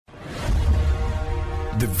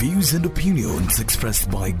The views and opinions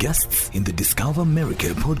expressed by guests in the Discover America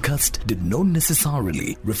podcast did not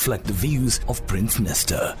necessarily reflect the views of Prince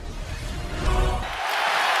Nesta.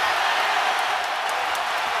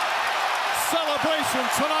 Celebration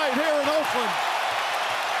tonight here in Oakland.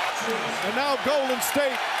 And now Golden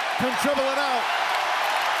State can dribble it out.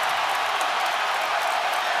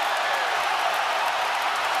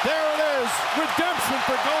 There it is, redemption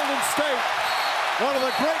for Golden State. One of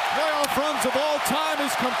the great playoff runs of all time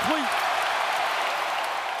is complete.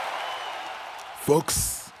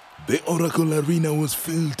 Folks, the Oracle Arena was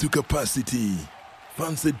filled to capacity.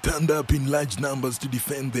 Fans had turned up in large numbers to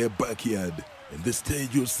defend their backyard. And the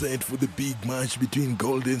stage was set for the big match between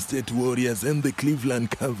Golden State Warriors and the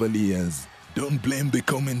Cleveland Cavaliers. Don't blame the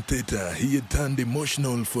commentator, he had turned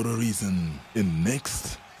emotional for a reason. And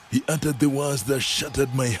next, he uttered the words that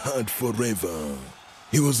shattered my heart forever.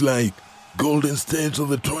 He was like, Golden State are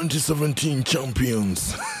the 2017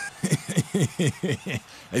 champions.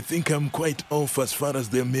 I think I'm quite off as far as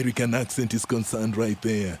the American accent is concerned right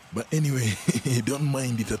there. But anyway, don't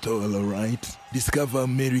mind it at all, alright? Discover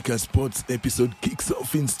America Sports episode kicks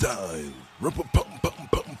off in style.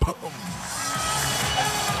 Rap-a-pum-pum-pum-pum.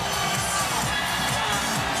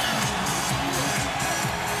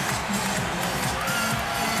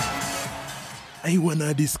 I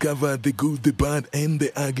wanna discover the good, the bad, and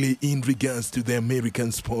the ugly in regards to the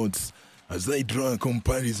American sports as I draw a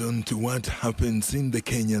comparison to what happens in the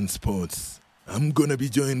Kenyan sports. I'm gonna be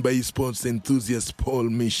joined by sports enthusiast Paul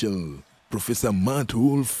Mitchell, Professor Matt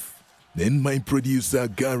Wolf, then my producer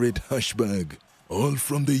Garrett Hushberg, all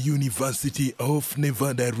from the University of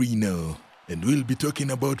Nevada, Reno. And we'll be talking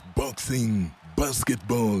about boxing,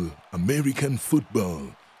 basketball, American football,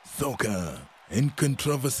 soccer, and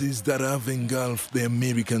controversies that have engulfed the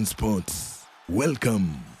American sports.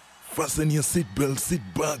 Welcome. Fasten your seatbelt, sit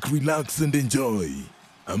back, relax, and enjoy.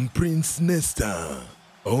 I'm Prince Nesta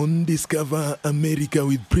on Discover America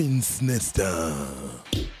with Prince Nesta.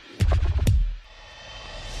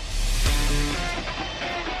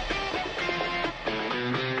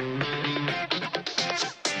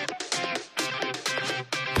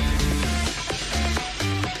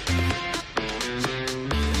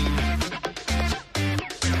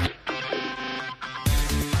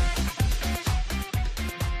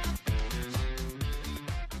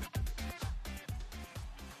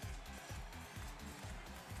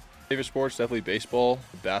 Favorite sports, definitely baseball,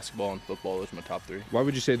 basketball, and football. Those are my top three. Why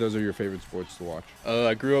would you say those are your favorite sports to watch?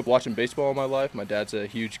 I grew up watching baseball all my life. My dad's a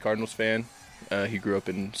huge Cardinals fan. He grew up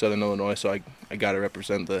in Southern Illinois, so I got to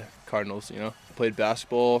represent the Cardinals, you know. I played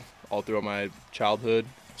basketball all throughout my childhood,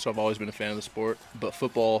 so I've always been a fan of the sport. But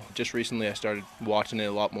football, just recently I started watching it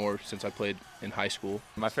a lot more since I played in high school.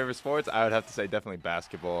 My favorite sports, I would have to say definitely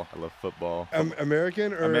basketball. I love football.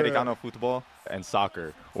 American or? Americano football and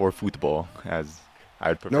soccer, or football, as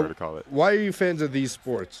I'd prefer to call it. Why are you fans of these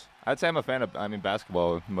sports? I'd say I'm a fan of,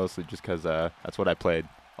 basketball mostly just because that's what I played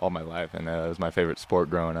all my life, and it was my favorite sport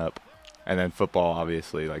growing up. And then football,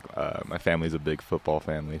 obviously, my family's a big football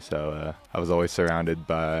family, so I was always surrounded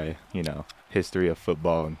by, history of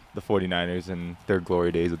football and the 49ers and their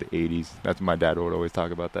glory days of the 80s. That's my dad would always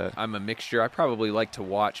talk about that. I'm a mixture. I probably like to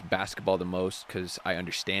watch basketball the most because I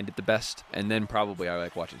understand it the best. And then probably I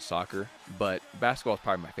like watching soccer. But basketball is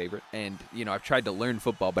probably my favorite. And, I've tried to learn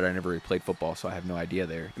football, but I never really played football, so I have no idea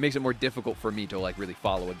there. It makes it more difficult for me to really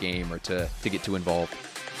follow a game or to get too involved.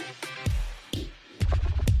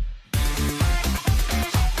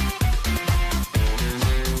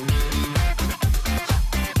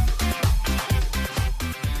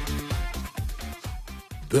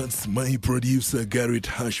 That's my producer Garrett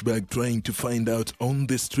Hushberg trying to find out on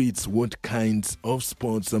the streets what kinds of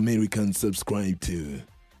sports Americans subscribe to.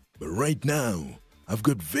 But right now, I've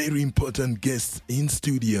got very important guests in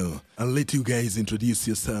studio. I'll let you guys introduce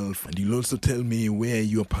yourself and you'll also tell me where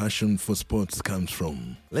your passion for sports comes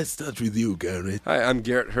from. Let's start with you, Garrett. Hi, I'm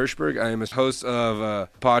Garrett Hirschberg. I am a host of a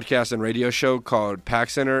podcast and radio show called Pack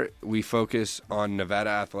Center. We focus on Nevada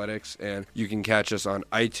athletics, and you can catch us on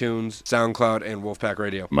iTunes, SoundCloud, and Wolfpack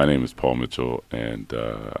Radio. My name is Paul Mitchell, and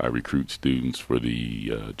I recruit students for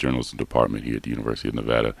the journalism department here at the University of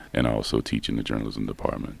Nevada, and I also teach in the journalism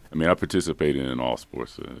department. I participated in all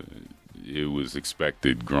sports. It was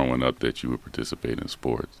expected growing up that you would participate in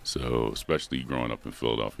sports. So, especially growing up in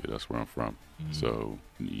Philadelphia, that's where I'm from. So,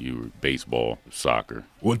 you were baseball, soccer.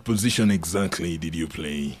 What position exactly did you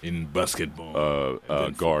play in basketball?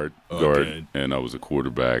 Guard, and I was a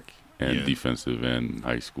quarterback and defensive end in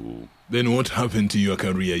high school. Then what happened to your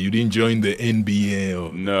career? You didn't join the NBA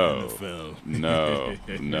or NFL?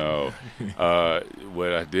 No.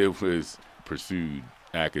 What I did was pursued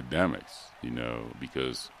academics,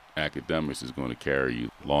 because academics is going to carry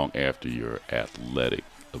you long after your athletic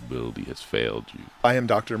ability has failed you. I am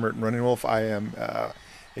Dr. Merton Runningwolf. I am a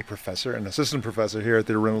professor, an assistant professor here at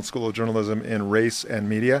the Reynolds School of Journalism in Race and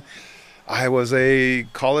Media. I was a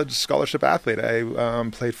college scholarship athlete. I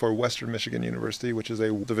played for Western Michigan University, which is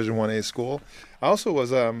a Division I-A school. I also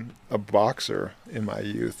was a boxer in my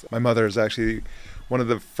youth. My mother is actually one of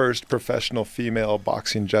the first professional female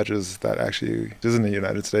boxing judges that actually is in the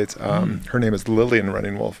United States. Her name is Lillian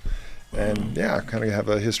Runningwolf. And kind of have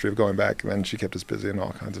a history of going back, and she kept us busy in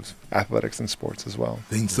all kinds of athletics and sports as well.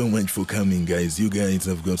 Thanks so much for coming, guys. You guys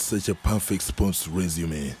have got such a perfect sports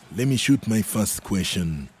resume. Let me shoot my first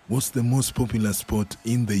question. What's the most popular sport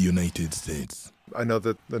in the United States? I know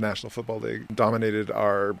that the National Football League dominated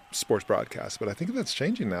our sports broadcast, but I think that's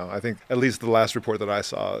changing now. I think at least the last report that I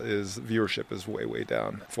saw is viewership is way, way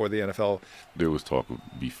down for the NFL. There was talk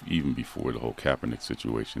even before the whole Kaepernick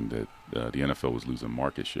situation that the NFL was losing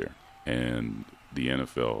market share. And the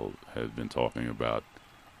NFL has been talking about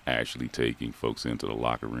actually taking folks into the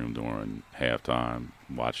locker room during halftime,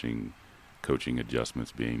 watching coaching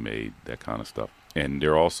adjustments being made, that kind of stuff. And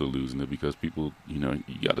they're also losing it because people, you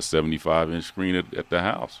got a 75-inch screen at the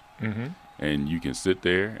house. Mm-hmm. And you can sit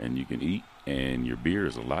there and you can eat, and your beer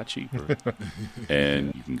is a lot cheaper.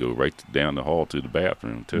 And you can go right down the hall to the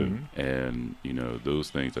bathroom, too. Mm-hmm. And, those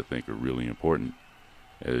things I think are really important.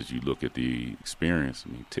 As you look at the experience,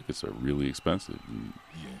 tickets are really expensive. And,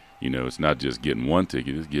 it's not just getting one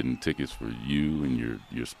ticket; it's getting tickets for you and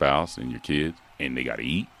your spouse and your kids, and they got to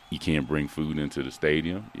eat. You can't bring food into the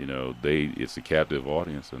stadium. It's a captive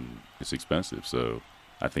audience and it's expensive. So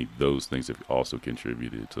I think those things have also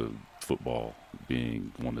contributed to football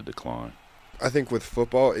being on the decline. I think with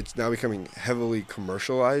football, it's now becoming heavily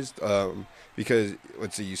commercialized because,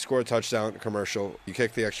 let's see, you score a touchdown, commercial, you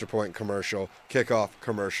kick the extra point, commercial, kickoff,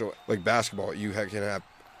 commercial. Like basketball, you can have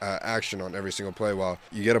action on every single play. While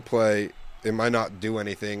you get a play, it might not do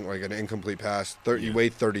anything, like an incomplete pass. You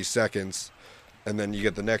wait 30 seconds, and then you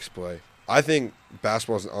get the next play. I think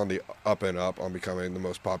basketball is on the up and up on becoming the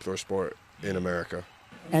most popular sport in America.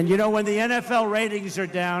 And, when the NFL ratings are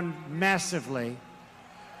down massively,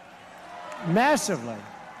 the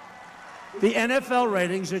NFL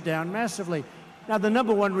ratings are down massively. Now, the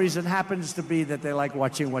number one reason happens to be that they like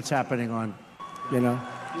watching what's happening on,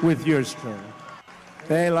 with yours truly.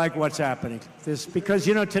 They like what's happening. Because,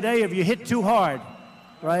 today if you hit too hard,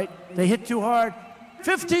 right? They hit too hard,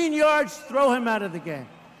 15 yards, throw him out of the game.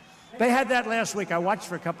 They had that last week. I watched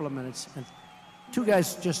for a couple of minutes, and two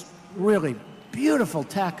guys just really beautiful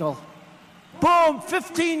tackle. Boom,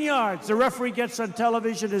 15 yards. The referee gets on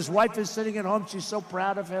television. His wife is sitting at home. She's so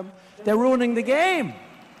proud of him. They're ruining the game,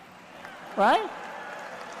 right?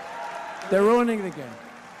 They're ruining the game.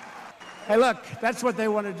 Hey, look, that's what they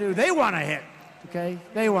want to do. They want to hit, okay?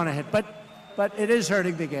 They want to hit, but it is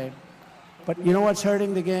hurting the game. But you know what's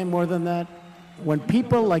hurting the game more than that? When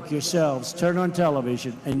people like yourselves turn on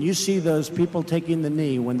television and you see those people taking the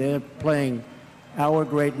knee when they're playing our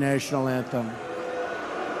great national anthem.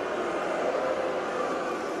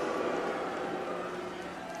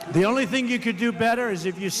 The only thing you could do better is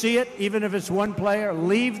if you see it, even if it's one player,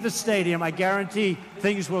 leave the stadium. I guarantee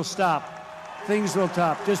things will stop. Things will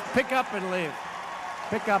stop. Just pick up and leave.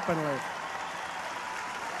 Pick up and leave.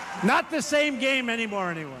 Not the same game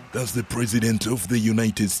anymore anyway. That's the President of the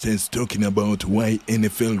United States talking about why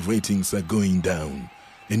NFL ratings are going down.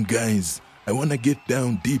 And guys, I want to get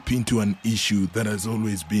down deep into an issue that has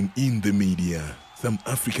always been in the media. Some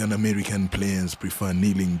African-American players prefer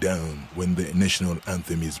kneeling down when the national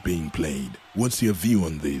anthem is being played. What's your view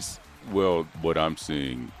on this? Well, what I'm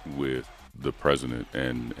seeing with the president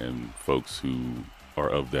and folks who are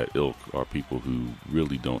of that ilk are people who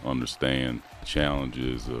really don't understand the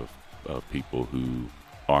challenges of people who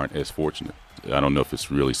aren't as fortunate. I don't know if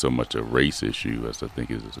it's really so much a race issue as I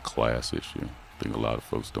think it is a class issue. I think a lot of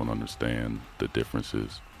folks don't understand the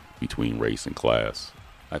differences between race and class.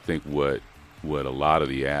 I think what a lot of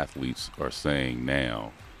the athletes are saying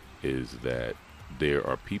now is that there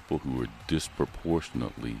are people who are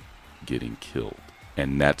disproportionately getting killed,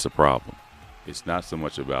 and that's a problem. It's not so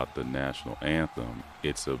much about the national anthem,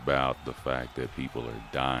 it's about the fact that people are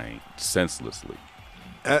dying senselessly.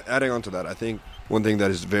 Adding on to that, I think one thing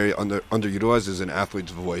that is very underutilized is an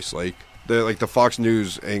athlete's voice. Like the Fox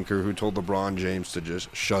News anchor who told LeBron James to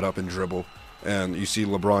just shut up and dribble. And you see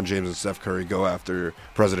LeBron James and Steph Curry go after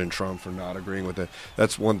President Trump for not agreeing with it.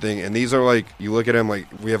 That's one thing. And these are like, you look at them like,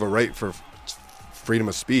 we have a right for freedom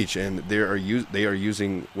of speech, and they are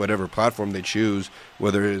using whatever platform they choose,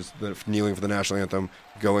 whether it is the kneeling for the national anthem,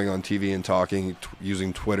 going on TV and talking,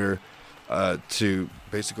 using Twitter, to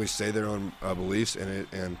basically say their own beliefs in it,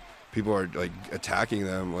 and people are like attacking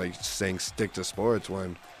them, like saying stick to sports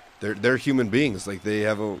when they're human beings. Like they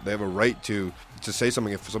have a right to say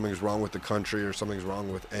something if something's wrong with the country or something's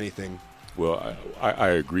wrong with anything. Well, I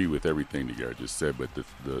agree with everything that Garrett just said, but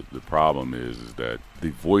the problem is that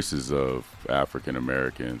the voices of African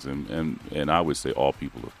Americans and I would say all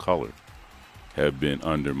people of color have been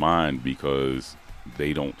undermined because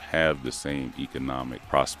they don't have the same economic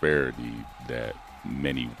prosperity that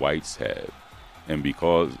many whites have. And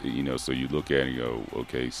because, so you look at it and you go,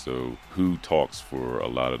 okay, so who talks for a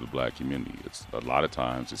lot of the black community? It's a lot of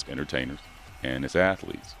times it's entertainers and it's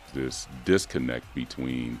athletes. This disconnect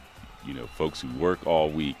between, folks who work all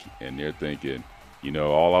week and they're thinking,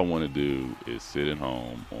 all I want to do is sit at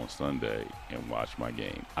home on Sunday and watch my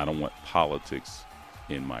game. I don't want politics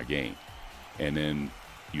in my game. And then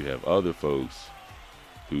you have other folks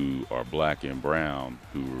who are black and brown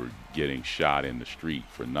who are getting shot in the street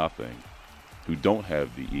for nothing, who don't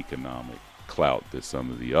have the economic clout that some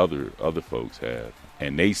of the other folks have,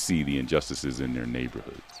 and they see the injustices in their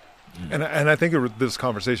neighborhoods. And I think this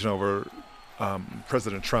conversation over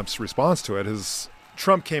President Trump's response to it is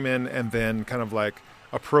Trump came in and then kind of like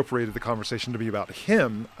appropriated the conversation to be about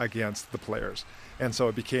him against the players. And so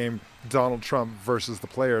it became Donald Trump versus the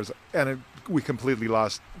players. And we completely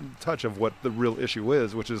lost touch of what the real issue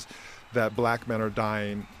is, which is that black men are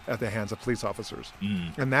dying at the hands of police officers.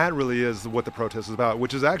 And that really is what the protest is about,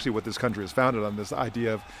 which is actually what this country is founded on, this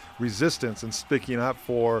idea of resistance and speaking up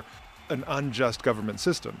for an unjust government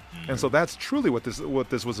system. And so that's truly what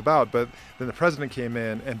this was about. But then the president came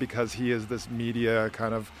in, and because he is this media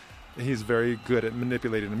kind of, he's very good at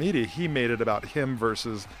manipulating the media, he made it about him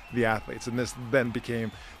versus the athletes. And this then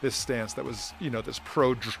became this stance that was, this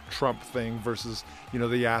pro-Trump thing versus,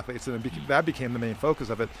 the athletes. And that became the main focus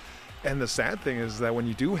of it. And the sad thing is that when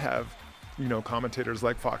you do have, commentators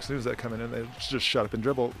like Fox News that come in and they just shut up and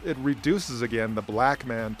dribble, it reduces again the black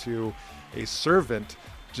man to a servant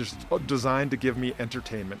just designed to give me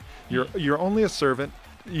entertainment. You're only a servant.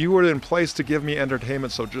 You were in place to give me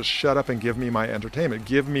entertainment, so just shut up and give me my entertainment.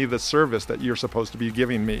 Give me the service that you're supposed to be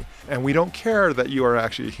giving me. And we don't care that you are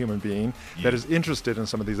actually a human being that is interested in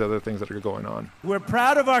some of these other things that are going on. We're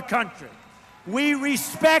proud of our country. We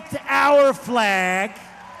respect our flag.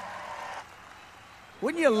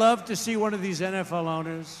 Wouldn't you love to see one of these NFL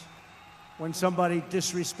owners, when somebody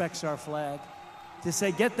disrespects our flag, to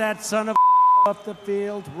say, get that son of off the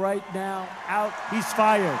field right now, out, he's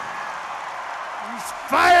fired. He's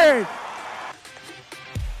fired!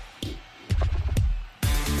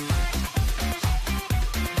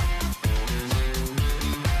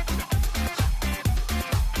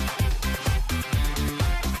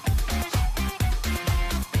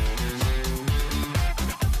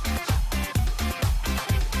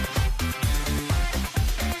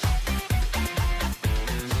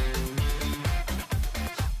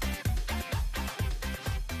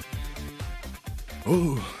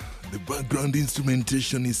 Oh, the background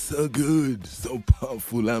instrumentation is so good, so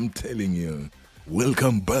powerful, I'm telling you.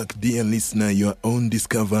 Welcome back, dear listener, your own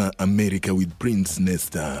Discover America with Prince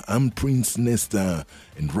Nesta. I'm Prince Nesta,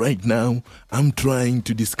 and right now, I'm trying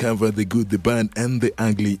to discover the good, the bad, and the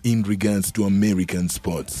ugly in regards to American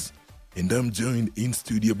sports. And I'm joined in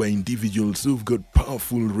studio by individuals who've got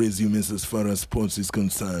powerful resumes as far as sports is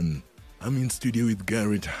concerned. I'm in studio with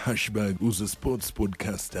Garrett Hashbag, who's a sports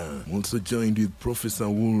podcaster. I'm also joined with Professor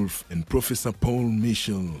Wolf and Professor Paul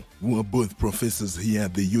Mitchell, who are both professors here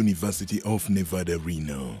at the University of Nevada,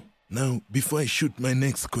 Reno. Now, before I shoot my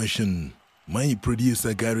next question, my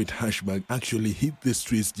producer Garrett Hashbag actually hit the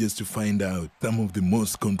streets just to find out some of the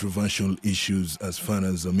most controversial issues as far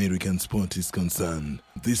as American sport is concerned.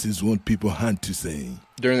 This is what people had to say.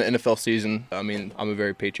 During the NFL season, I'm a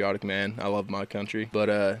very patriotic man. I love my country.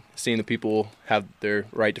 But seeing the people have their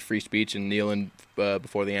right to free speech and kneeling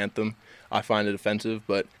before the anthem, I find it offensive.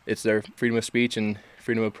 But it's their freedom of speech and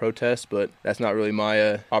freedom of protest. But that's not really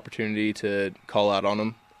my opportunity to call out on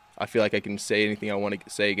them. I feel like I can say anything I want to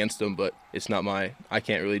say against them, but it's not I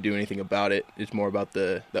can't really do anything about it. It's more about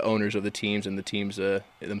the owners of the teams and the teams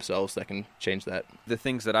themselves that can change that. The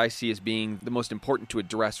things that I see as being the most important to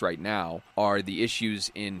address right now are the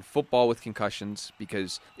issues in football with concussions,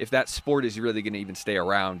 because if that sport is really going to even stay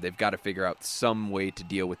around, they've got to figure out some way to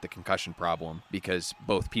deal with the concussion problem, because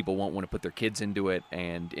both people won't want to put their kids into it,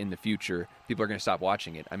 and in the future, people are going to stop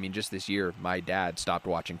watching it. I mean, just this year, my dad stopped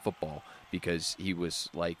watching football because he was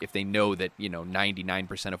like, if they know that,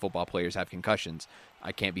 99% of football players have concussions,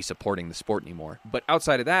 I can't be supporting the sport anymore. But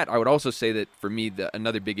outside of that, I would also say that for me,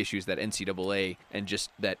 another big issue is that NCAA and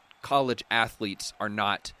just that college athletes are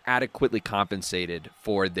not adequately compensated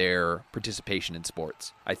for their participation in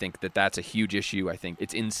sports. I think that that's a huge issue. I think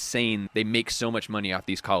it's insane. They make so much money off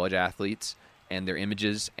these college athletes and their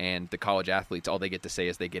images, and the college athletes, all they get to say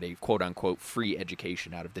is they get a quote-unquote free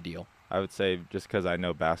education out of the deal. I would say, just because I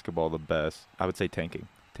know basketball the best, I would say tanking.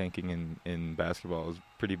 Tanking in basketball is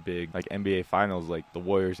pretty big. Like NBA Finals, like the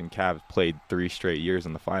Warriors and Cavs played 3 straight years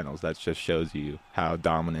in the finals. That just shows you how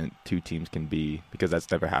dominant 2 teams can be, because that's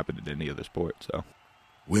never happened in any other sport. So,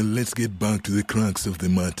 well, let's get back to the crux of the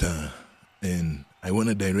matter. And I want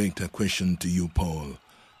to direct a question to you, Paul.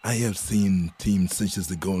 I have seen teams such as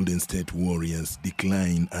the Golden State Warriors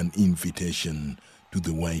decline an invitation to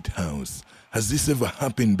the White House. Has this ever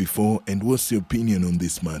happened before, and what's your opinion on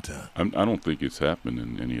this matter? I don't think it's happened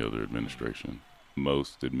in any other administration.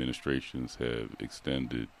 Most administrations have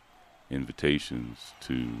extended invitations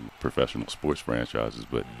to professional sports franchises,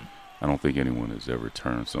 but I don't think anyone has ever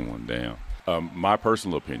turned someone down. My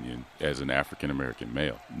personal opinion as an African-American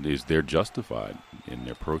male is they're justified in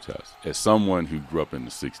their protest. As someone who grew up in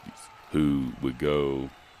the 60s, who would go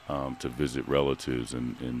to visit relatives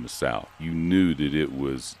in the South, you knew that it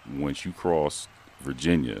was, once you crossed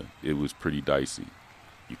Virginia, it was pretty dicey.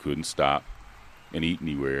 You couldn't stop and eat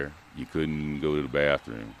anywhere. You couldn't go to the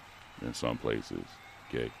bathroom in some places.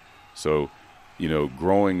 Okay, so, you know,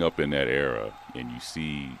 growing up in that era, and you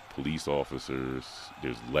see police officers,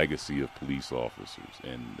 there's legacy of police officers,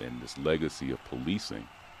 and this legacy of policing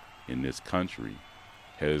in this country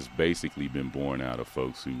has basically been born out of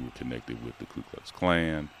folks who were connected with the Ku Klux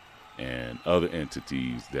Klan and other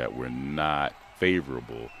entities that were not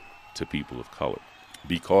favorable to people of color.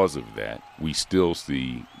 Because of that, we still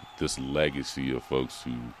see this legacy of folks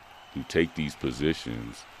who take these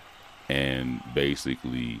positions and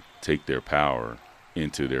basically take their power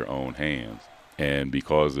into their own hands. And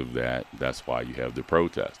because of that, that's why you have the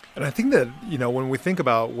protest. And I think that, you know, when we think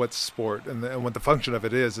about what sport and what the function of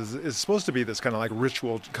it is supposed to be this kind of like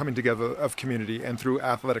ritual coming together of community, and through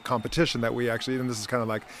athletic competition that we actually, and this is kind of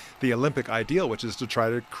like the Olympic ideal, which is to try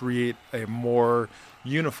to create a more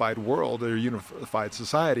unified world or unified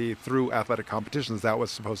society through athletic competitions. That was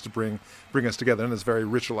supposed to bring us together in this very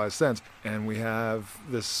ritualized sense. And we have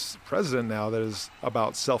this president now that is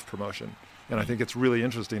about self-promotion. And I think it's really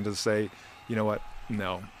interesting to say, you know what,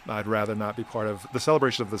 no, I'd rather not be part of the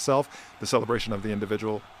celebration of the self, the celebration of the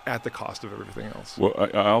individual at the cost of everything else. Well,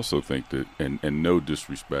 I also think that, and no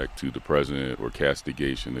disrespect to the president or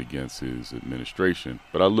castigation against his administration,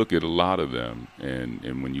 but I look at a lot of them, and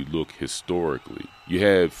when you look historically, you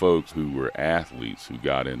had folks who were athletes who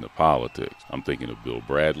got into politics. I'm thinking of Bill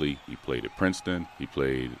Bradley. He played at Princeton. He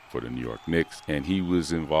played for the New York Knicks, and he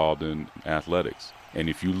was involved in athletics. And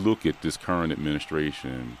if you look at this current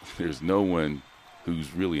administration, there's no one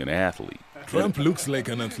who's really an athlete. Trump looks like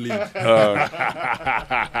an athlete.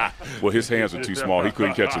 Well, his hands are too small. He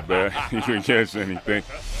couldn't catch a bat. He couldn't catch anything.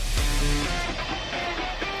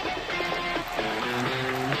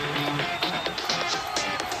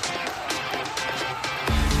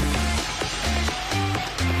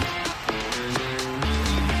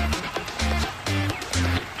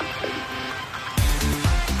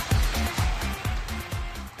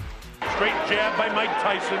 Straight jab by Mike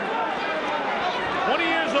Tyson. 20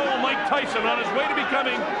 years old, Mike Tyson, on his way to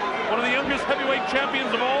becoming one of the youngest heavyweight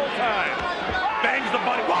champions of all time. Bangs the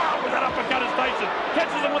body. Wow, with that uppercut is Tyson.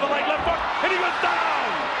 Catches him with a right left hook, and he goes down.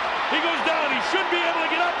 He goes down. He should be able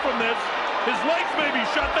to get up from this. His legs may be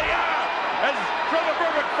shut. They are. As Trevor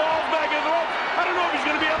Berbick falls back in the ropes. I don't know if he's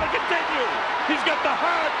going to be able to continue. He's got the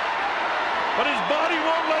heart, but his body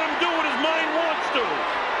won't let him do what his mind wants to.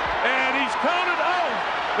 And he's counted out.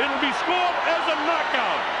 It'll be scored as a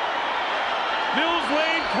knockout. Mills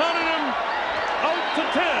Lane counted him out to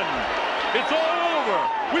 10. It's all over.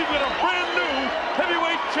 We've got a brand new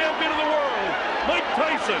heavyweight champion of the world, Mike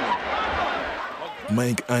Tyson.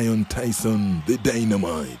 Mike Iron Tyson, the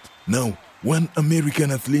Dynamite. Now, one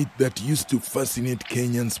American athlete that used to fascinate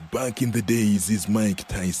Kenyans back in the days is Mike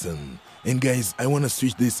Tyson. And guys, I want to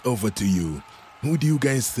switch this over to you. Who do you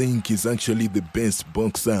guys think is actually the best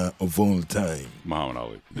boxer of all time? Muhammad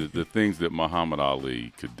Ali. The things that Muhammad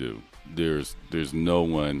Ali could do, there's no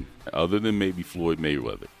one other than maybe Floyd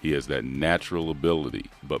Mayweather. He has that natural ability.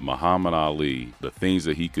 But Muhammad Ali, the things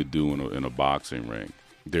that he could do in a boxing ring,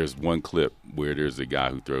 there's one clip where there's a guy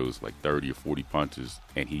who throws like 30 or 40 punches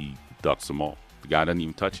and he ducks them all. The guy doesn't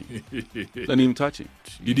even touch him. Doesn't even touch him.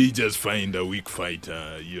 Did he just find a weak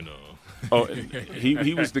fighter, Oh,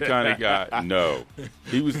 he was the kind of guy. No,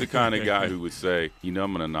 he was the kind of guy who would say, I'm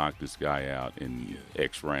going to knock this guy out in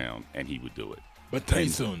X round, and he would do it. But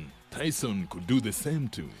Tyson could do the same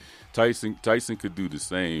too. Tyson could do the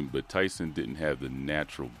same, but Tyson didn't have the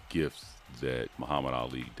natural gifts that Muhammad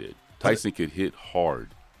Ali did. Tyson could hit hard.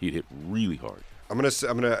 He'd hit really hard. I'm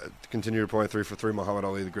gonna continue your point. 3 for 3, Muhammad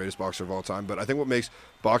Ali, the greatest boxer of all time. But I think what makes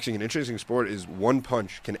boxing an interesting sport is one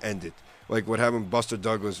punch can end it. Like what happened when Buster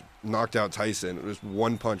Douglas knocked out Tyson. Just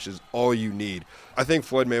one punch is all you need. I think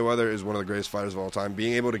Floyd Mayweather is one of the greatest fighters of all time.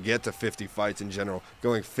 Being able to get to 50 fights in general,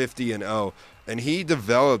 going 50-0, and he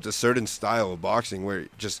developed a certain style of boxing where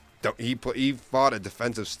he fought a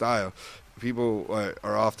defensive style. People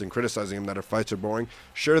are often criticizing him that our fights are boring.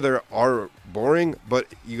 Sure, they are boring, but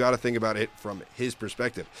you got to think about it from his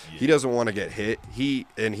perspective. Yeah. He doesn't want to get hit. He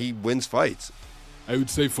wins fights. I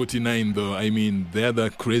would say 49, though. I mean, the other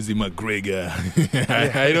crazy McGregor.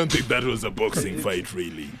 I don't think that was a boxing fight,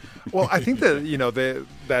 really. Well, I think that,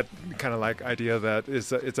 that kind of like idea that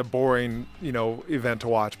it's a boring, event to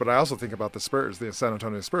watch. But I also think about the Spurs, the San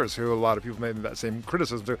Antonio Spurs, who a lot of people made that same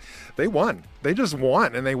criticism to. They won. They just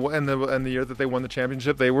won. And the year that they won the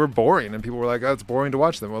championship, they were boring. And people were like, oh, it's boring to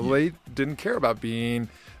watch them. Well, they didn't care about being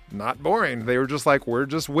not boring. They were just like, we're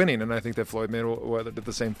just winning. And I think that Floyd Mayweather did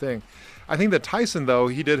the same thing. I think that Tyson, though,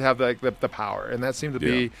 he did have the power, and that seemed to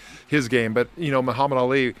be his game. But, Muhammad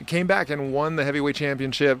Ali came back and won the heavyweight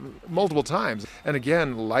championship multiple times. And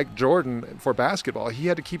again, like Jordan for basketball, he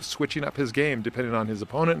had to keep switching up his game depending on his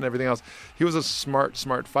opponent and everything else. He was a smart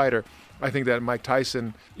fighter. I think that Mike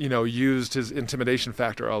Tyson, used his intimidation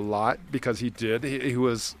factor a lot because he did. He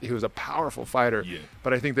was a powerful fighter. Yeah.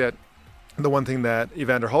 But I think that the one thing that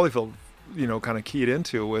Evander Holyfield kind of keyed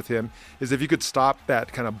into with him is if you could stop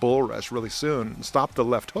that kind of bull rush really soon, stop the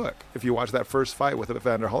left hook. If you watch that first fight with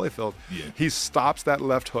Evander Holyfield, he stops that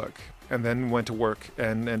left hook and then went to work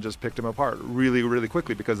and just picked him apart really, really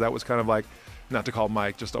quickly, because that was kind of like, not to call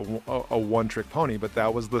Mike just a one-trick pony, but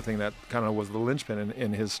that was the thing that kind of was the linchpin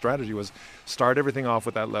in his strategy, was start everything off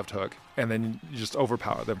with that left hook and then you just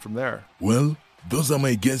overpower them from there. Well, those are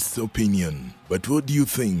my guests' opinion. But what do you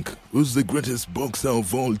think? Who's the greatest boxer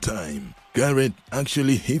of all time? Garrett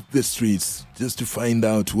actually hit the streets just to find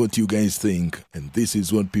out what you guys think, and this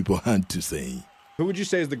is what people had to say. Who would you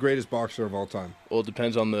say is the greatest boxer of all time? Well, it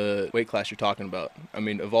depends on the weight class you're talking about. I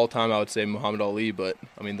mean, of all time, I would say Muhammad Ali, but,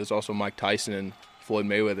 there's also Mike Tyson and Floyd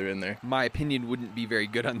Mayweather in there. My opinion wouldn't be very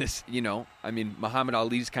good on this, Muhammad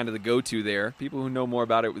Ali's kind of the go-to there. People who know more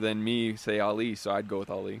about it than me say Ali, so I'd go with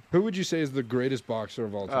Ali. Who would you say is the greatest boxer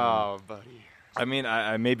of all time? Oh, buddy. I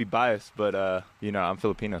may be biased, but, I'm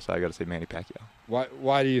Filipino, so I got to say Manny Pacquiao.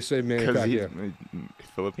 Why do you say Manny Pacquiao? Because he's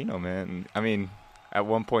Filipino, man. At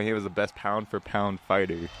one point, he was the best pound-for-pound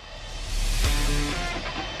fighter.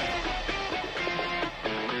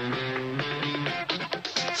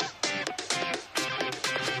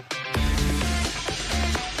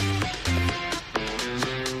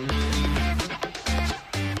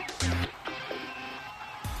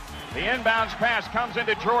 The inbounds pass comes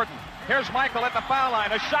into Jordan. Here's Michael at the foul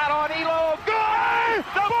line. A shot on Elo. Good!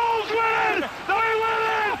 The Bulls win it! They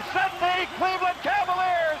win it! Set the Cleveland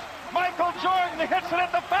Cavaliers. Michael Jordan hits it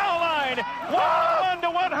at the foul line.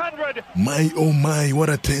 101-100. My, oh my, what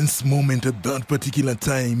a tense moment at that particular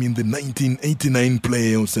time in the 1989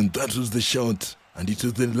 playoffs, and that was the shot. And it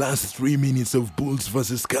was the last 3 minutes of Bulls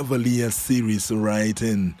versus Cavaliers series, alright?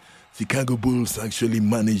 And Chicago Bulls actually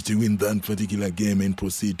managed to win that particular game and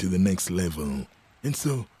proceed to the next level. And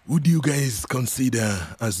so, who do you guys consider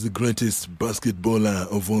as the greatest basketballer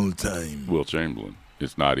of all time? Wilt Chamberlain.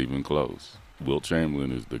 It's not even close. Wilt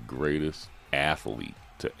Chamberlain is the greatest athlete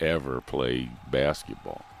to ever play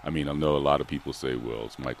basketball. I know a lot of people say, well,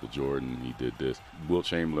 it's Michael Jordan, he did this. Wilt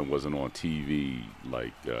Chamberlain wasn't on TV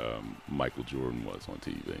like Michael Jordan was on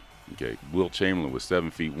TV. Okay, Wilt Chamberlain was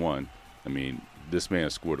 7'1". This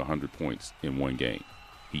man scored 100 points in one game.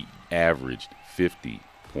 He averaged 50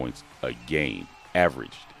 points a game.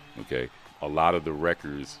 Averaged, okay? A lot of the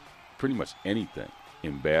records, pretty much anything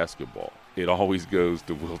in basketball, it always goes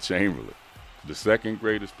to Wilt Chamberlain. The second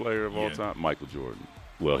greatest player of all time, Michael Jordan.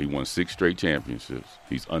 Well, he won 6 straight championships.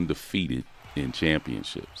 He's undefeated in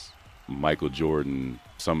championships. Michael Jordan,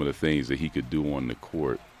 some of the things that he could do on the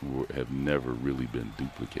court have never really been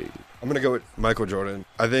duplicated. I'm going to go with Michael Jordan.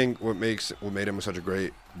 I think what made him such a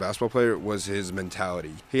great basketball player was his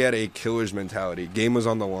mentality. He had a killer's mentality. Game was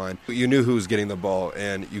on the line. You knew who was getting the ball,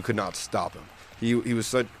 and you could not stop him. He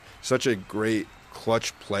was such a great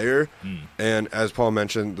clutch player. And as Paul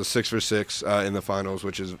mentioned, the 6 for 6 in the finals,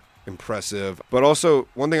 which is impressive. But also,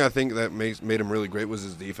 one thing I think that made him really great was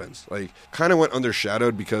his defense. Like, kind of went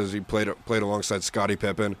undershadowed because he played alongside Scottie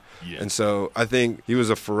Pippen. Yeah. And so I think he was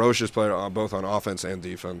a ferocious player both on offense and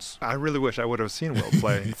defense. I really wish I would have seen Wilt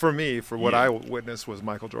play. For me, for what I witnessed was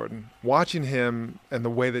Michael Jordan. Watching him and the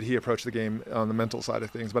way that he approached the game on the mental side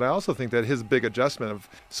of things. But I also think that his big adjustment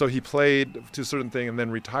so he played to a certain thing and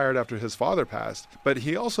then retired after his father passed. But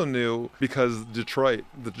he also knew, because the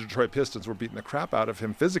Detroit Pistons were beating the crap out of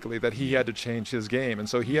him physically, that he had to change his game. And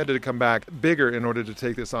so he had to come back bigger in order to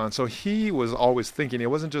take this on. So he was always thinking, it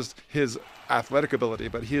wasn't just his athletic ability,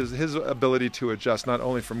 but his ability to adjust not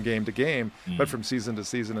only from game to game, but from season to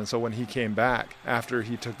season. And so when he came back after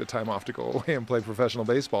he took the time off to go away and play professional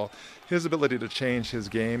baseball, his ability to change his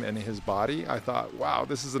game and his body, I thought, wow,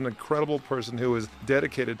 this is an incredible person who is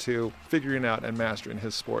dedicated to figuring out and mastering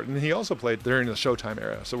his sport. And he also played during the Showtime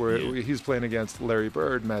era. So he's playing against Larry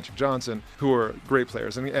Bird, Magic Johnson, who are great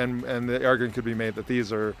players. And the argument could be made that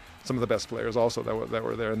these are some of the best players also that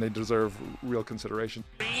were there, and they deserve real consideration.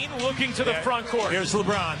 Looking to the front court. Here's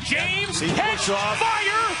LeBron. James, catch,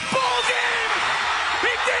 fire, ball game!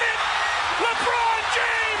 He did it! LeBron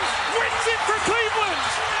James wins it for Cleveland!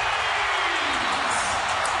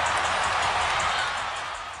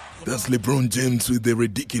 That's LeBron James with the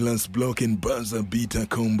ridiculous block and buzzer beater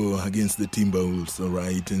combo against the Timberwolves, all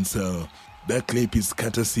right? And so that clip is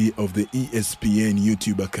courtesy of the ESPN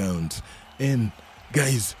YouTube account. And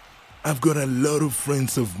guys, I've got a lot of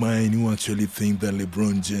friends of mine who actually think that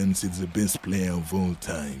LeBron James is the best player of all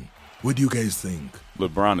time. What do you guys think?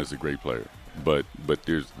 LeBron is a great player, but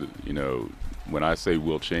there's, when I say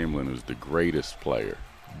Wilt Chamberlain was the greatest player,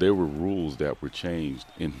 there were rules that were changed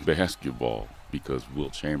in basketball because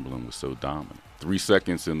Wilt Chamberlain was so dominant. 3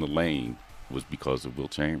 seconds in the lane was because of Wilt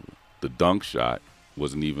Chamberlain. The dunk shot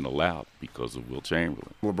wasn't even allowed because of Wilt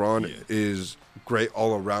Chamberlain. LeBron is great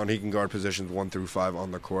all around. He can guard positions 1 through 5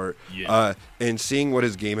 on the court. And seeing what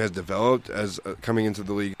his game has developed as coming into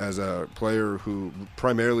the league as a player who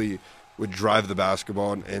primarily would drive the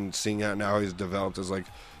basketball, and seeing that now he's developed as like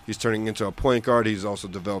he's turning into a point guard. He's also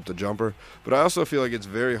developed a jumper. But I also feel like it's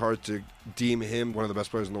very hard to deem him one of the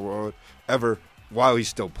best players in the world ever while he's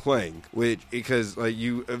still playing, because like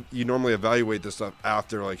you normally evaluate this stuff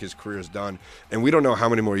after like his career is done, and we don't know how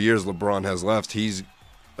many more years LeBron has left. He's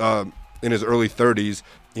in his early 30s.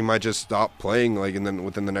 He might just stop playing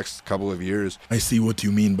within the next couple of years. I see what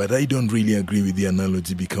you mean, but I don't really agree with the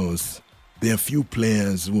analogy because there are few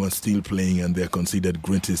players who are still playing and they're considered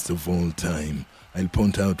greatest of all time. I'll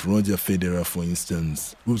point out Roger Federer, for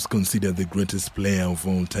instance, who's considered the greatest player of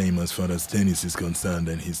all time as far as tennis is concerned,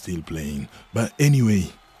 and he's still playing. But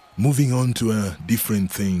anyway, moving on to a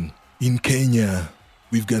different thing. In Kenya,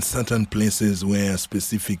 we've got certain places where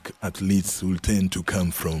specific athletes will tend to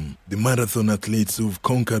come from. The marathon athletes who've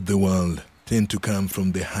conquered the world tend to come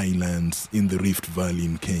from the highlands in the Rift Valley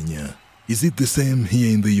in Kenya. Is it the same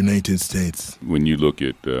here in the United States? When you look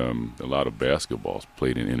at a lot of basketballs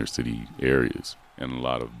played in inner city areas and a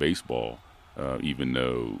lot of baseball, even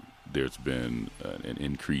though there's been an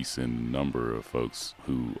increase in number of folks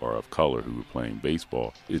who are of color who are playing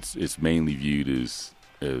baseball, it's mainly viewed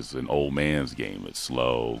as an old man's game. It's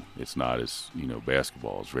slow. It's not as,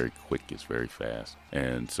 basketball is very quick. It's very fast.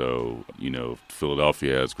 And so,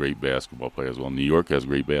 Philadelphia has great basketball players. Well, New York has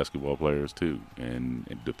great basketball players too.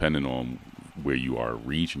 And depending on where you are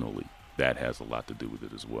regionally, that has a lot to do with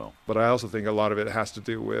it as well. But I also think a lot of it has to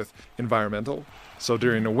do with environmental. So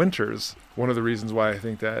during the winters, one of the reasons why I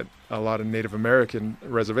think that a lot of Native American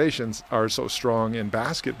reservations are so strong in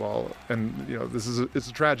basketball, and it's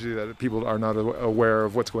a tragedy that people are not aware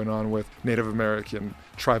of what's going on with Native American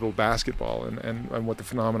tribal basketball and what the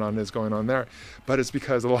phenomenon is going on there. But it's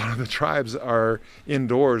because a lot of the tribes are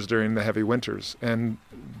indoors during the heavy winters, and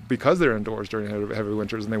because they're indoors during heavy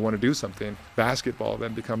winters and they want to do something, basketball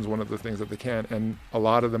then becomes one of the things that they can. And a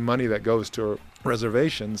lot of the money that goes to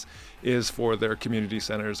reservations is for their community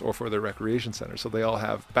centers or for their recreation centers. So they all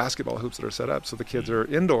have basketball hoops that are set up. So the kids are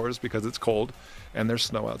indoors because it's cold and there's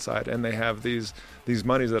snow outside, and they have these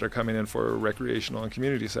monies that are coming in for recreational and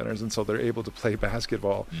community centers, and so they're able to play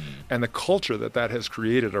basketball. And the culture that has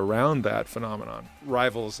created around that phenomenon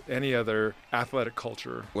rivals any other athletic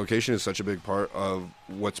culture. Location is such a big part of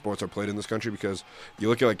what sports are played in this country, because you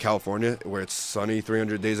look at like California, where it's sunny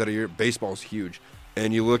 300 days out of the year, baseball is huge.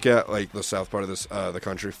 And you look at like the south part of the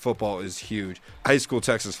country, football is huge. High school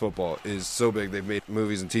Texas football is so big, they've made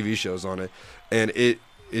movies and TV shows on it, and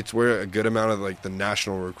it's where a good amount of like the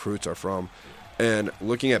national recruits are from. And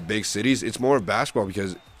looking at big cities, it's more of basketball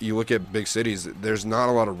because you look at big cities, there's not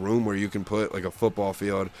a lot of room where you can put like a football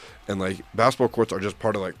field, and like basketball courts are just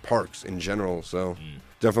part of like parks in general. So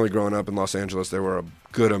definitely growing up in Los Angeles, there were a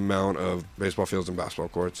good amount of baseball fields and basketball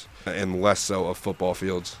courts, and less so of football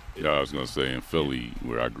fields. Yeah, I was going to say in Philly,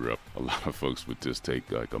 where I grew up, a lot of folks would just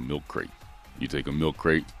take like a milk crate. You take a milk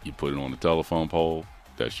crate, you put it on the telephone pole,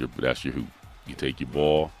 that's your hoop. You take your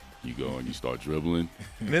ball, you go and you start dribbling.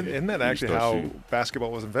 And isn't that actually how shooting.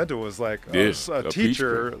 Basketball was invented? Was like Yeah, a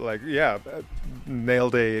teacher,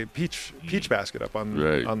 nailed a peach basket up on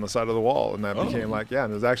the side of the wall, and that became and it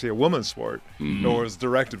was actually a women's sport. Mm-hmm. Or it was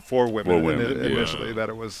directed for women, initially. Yeah. That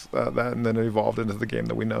it was that, and then it evolved into the game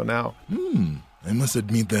that we know now. I must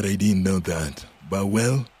admit that I didn't know that. But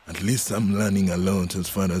well, at least I'm learning a lot as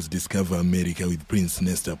far as Discover America with Prince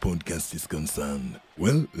Nesta podcast is concerned.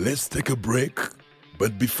 Well, let's take a break.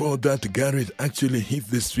 But before that, Garrett actually hit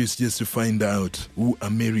the streets just to find out who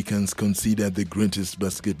Americans consider the greatest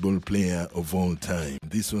basketball player of all time.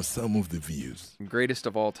 These were some of the views. Greatest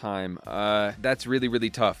of all time. That's really, really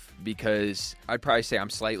tough because I'd probably say I'm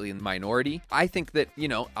slightly in the minority. I think that,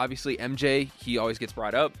 obviously MJ, he always gets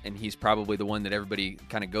brought up and he's probably the one that everybody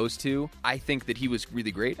kind of goes to. I think that he was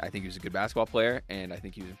really great. I think he was a good basketball player and I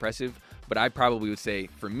think he was impressive. But I probably would say,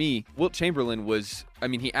 for me, Wilt Chamberlain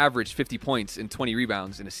he averaged 50 points and 20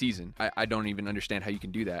 rebounds in a season. I don't even understand how you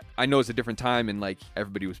can do that. I know it's a different time and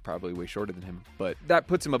everybody was probably way shorter than him, but that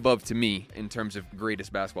puts him above to me in terms of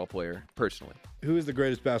greatest basketball player personally. Who is the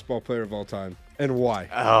greatest basketball player of all time and why?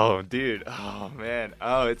 Oh, dude. Oh, man.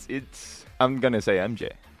 Oh, it's I'm going to say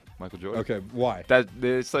MJ, Michael Jordan. Okay, why?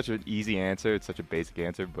 It's such an easy answer. It's such a basic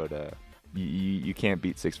answer, but you can't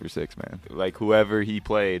beat 6 for 6, man. Like, whoever he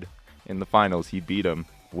played in the finals, he beat him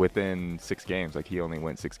within 6 games. Like, he only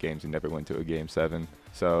went 6 games. He never went to a Game 7.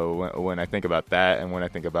 So when I think about that and when I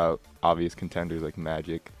think about obvious contenders like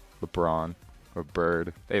Magic, LeBron, or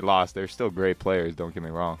Bird, they lost. They're still great players, don't get me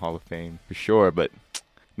wrong, Hall of Fame for sure, but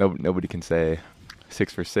nobody can say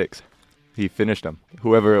 6 for 6. He finished them.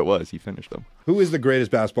 Whoever it was, he finished them. Who is the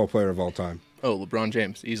greatest basketball player of all time? Oh, LeBron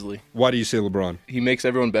James, easily. Why do you say LeBron? He makes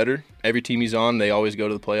everyone better. Every team he's on, they always go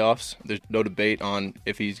to the playoffs. There's no debate on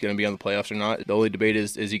if he's going to be on the playoffs or not. The only debate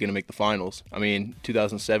is he going to make the finals?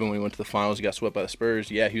 2007 when he went to the finals, he got swept by the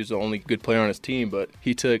Spurs. Yeah, he was the only good player on his team, but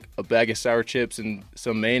he took a bag of sour chips and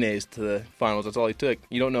some mayonnaise to the finals. That's all he took.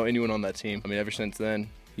 You don't know anyone on that team. Ever since then,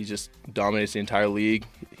 he just dominates the entire league.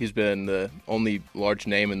 He's been the only large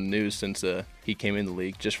name in the news since he came in the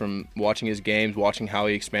league. Just from watching his games, watching how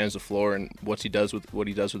he expands the floor and what he does with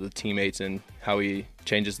the teammates and how he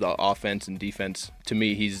changes the offense and defense. To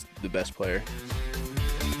me, he's the best player.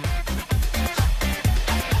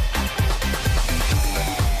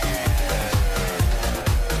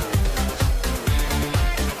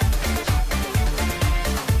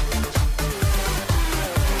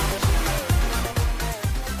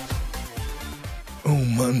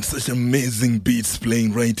 Such amazing beats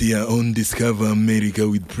playing right here on Discover America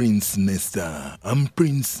with Prince Nesta. I'm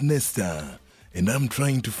Prince Nesta, and I'm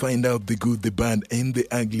trying to find out the good, the bad, and the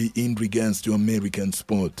ugly in regards to American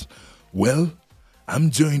sport. Well, I'm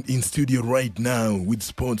joined in studio right now with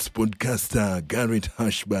sports podcaster Garrett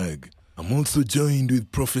Hirschberg. I'm also joined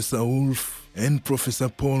with Professor Wolf and Professor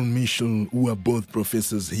Paul Michel, who are both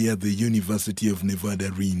professors here at the University of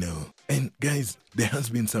Nevada, Reno. And guys, there has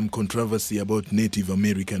been some controversy about Native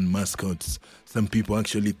American mascots. Some people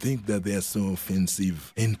actually think that they are so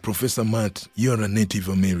offensive. And Professor Matt, you're a Native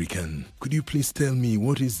American. Could you please tell me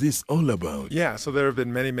what is this all about? Yeah, so there have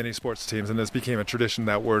been many, many sports teams, and this became a tradition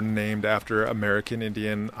that were named after American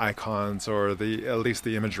Indian icons, or at least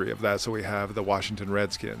the imagery of that. So we have the Washington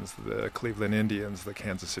Redskins, the Cleveland Indians, the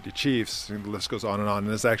Kansas City Chiefs, and the list goes on. And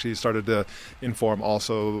this actually started to inform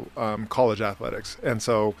also college athletics. And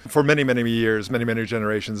so for many, many years, many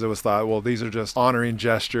generations, it was thought, well, these are just honoring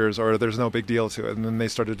gestures, or there's no big deal to it. And then they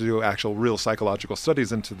started to do actual real psychological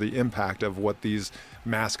studies into the impact of what these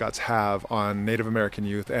mascots have on Native American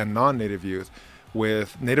youth and non-Native youth.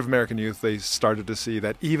 With Native American youth, they started to see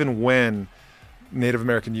that even when Native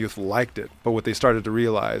American youth liked it, but what they started to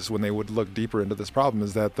realize when they would look deeper into this problem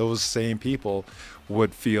is that those same people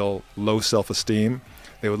would feel low self-esteem.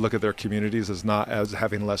 They would look at their communities as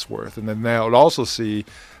having less worth. And then they would also see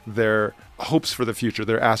their hopes for the future,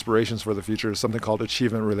 their aspirations for the future, something called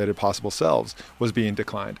achievement-related possible selves, was being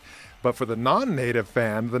declined. But for the non-native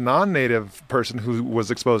fan, the non-native person who was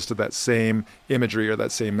exposed to that same imagery or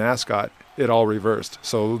that same mascot, it all reversed.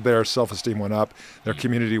 So their self-esteem went up, their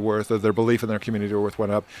community worth, or their belief in their community worth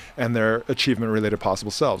went up, and their achievement-related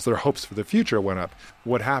possible selves, their hopes for the future went up.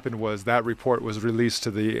 What happened was that report was released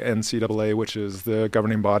to the NCAA, which is the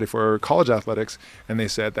governing body for college athletics, and they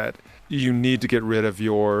said that you need to get rid of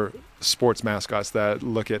your sports mascots that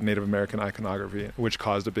look at Native American iconography, which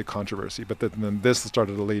caused a big controversy. But then this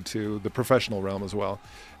started to lead to the professional realm as well.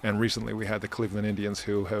 And recently we had the Cleveland Indians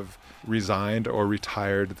who have resigned or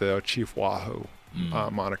retired the Chief Wahoo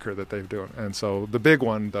moniker that they're doing. And so the big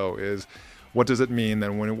one, though, is what does it mean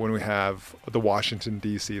then when we have the Washington,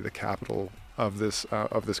 D.C., the capital of this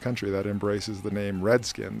country that embraces the name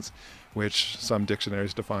Redskins, which some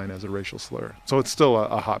dictionaries define as a racial slur. So it's still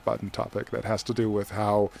a hot button topic that has to do with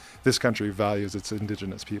how this country values its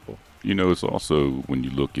indigenous people. You know, it's also when you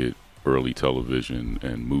look at early television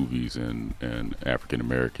and movies and African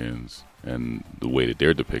Americans and the way that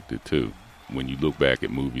they're depicted too. When you look back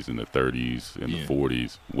at movies in the 30s and the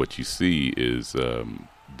 40s, what you see is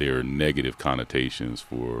there are negative connotations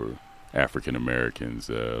for African Americans.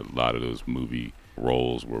 A lot of those movie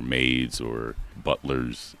roles were maids or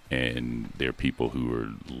butlers, and they're people who are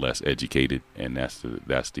less educated, and that's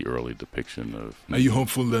the early depiction of. Are you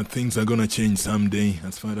hopeful that things are going to change someday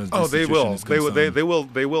as far as this situation is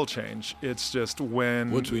concerned? They will change. It's just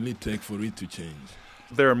when. What will it take for it to change?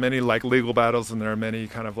 There are many like legal battles, and there are many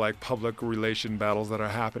kind of like public relation battles that are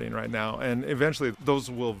happening right now, and eventually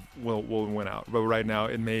those will win out. But right now,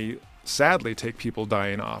 it may sadly take people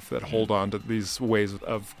dying off that hold on to these ways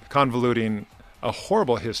of convoluting a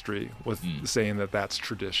horrible history with saying that that's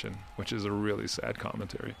tradition, which is a really sad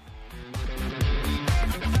commentary.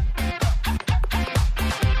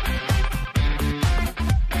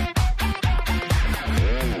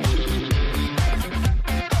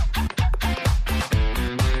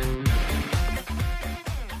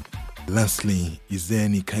 Lastly, is there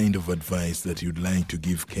any kind of advice that you'd like to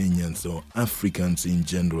give Kenyans or Africans in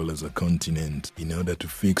general as a continent in order to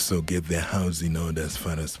fix or get their house in order as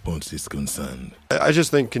far as sports is concerned? I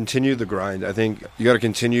just think continue the grind. I think you got to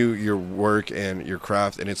continue your work and your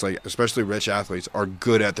craft, and it's like especially rich athletes are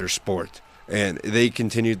good at their sport, and they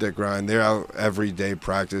continued their grind. They're out every day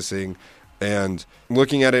practicing. And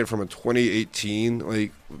looking at it from a 2018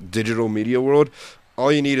 like digital media world,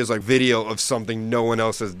 all you need is like video of something no one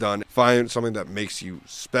else has done. Find something that makes you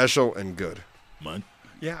special and good. Man.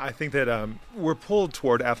 Yeah, I think that we're pulled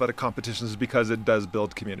toward athletic competitions because it does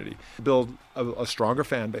build community, build a stronger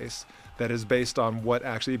fan base that is based on what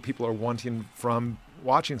actually people are wanting from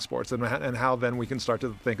watching sports, and how then we can start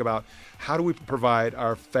to think about how do we provide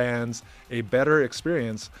our fans a better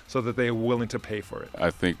experience so that they are willing to pay for it. I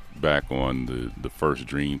think back on the first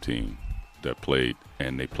Dream Team that played,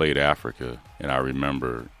 and they played Africa, and I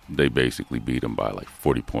remember they basically beat them by like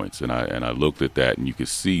 40 points, and I looked at that, and you could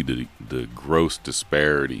see the gross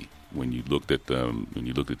disparity when you looked at them, when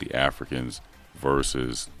you looked at the Africans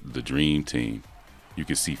versus the Dream Team. You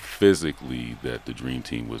could see physically that the Dream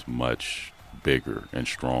Team was much bigger and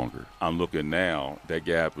stronger. I'm looking now, that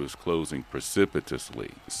gap is closing precipitously.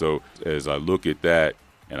 So as I look at that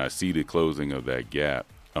and I see the closing of that gap,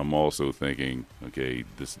 I'm also thinking, okay,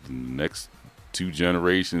 this the next 2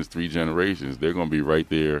 generations, 3 generations, they're going to be right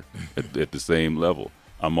there at the same level.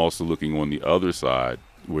 I'm also looking on the other side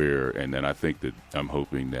and then I think that I'm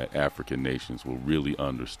hoping that African nations will really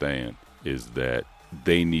understand is that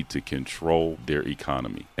they need to control their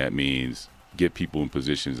economy. That means get people in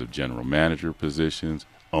positions of general manager positions,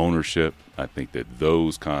 ownership. I think that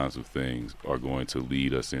those kinds of things are going to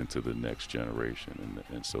lead us into the next generation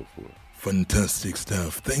and so forth. Fantastic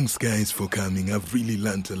stuff. Thanks, guys, for coming. I've really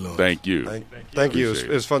learned a lot. Thank you. Thank you. It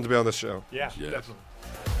was fun to be on this show. Yeah, definitely.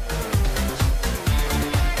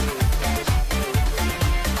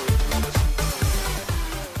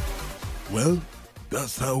 Well,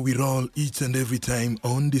 that's how we roll each and every time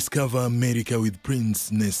on Discover America with Prince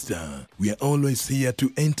Nesta. We are always here to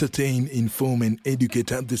entertain, inform, and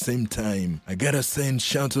educate at the same time. I gotta send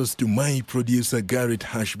shout-outs to my producer, Garrett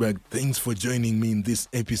Hashberg. Thanks for joining me in this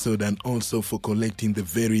episode and also for collecting the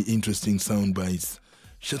very interesting sound bites.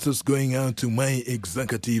 Shout-outs going out to my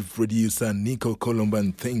executive producer, Nico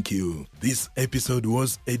Colomban. Thank you. This episode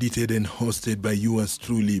was edited and hosted by yours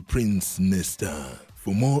truly, Prince Nesta.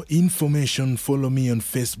 For more information, follow me on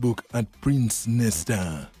Facebook at Prince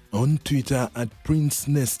Nesta, on Twitter at Prince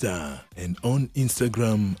Nesta, and on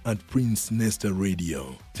Instagram at Prince Nesta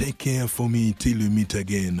Radio. Take care for me till we meet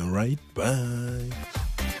again, alright? Bye.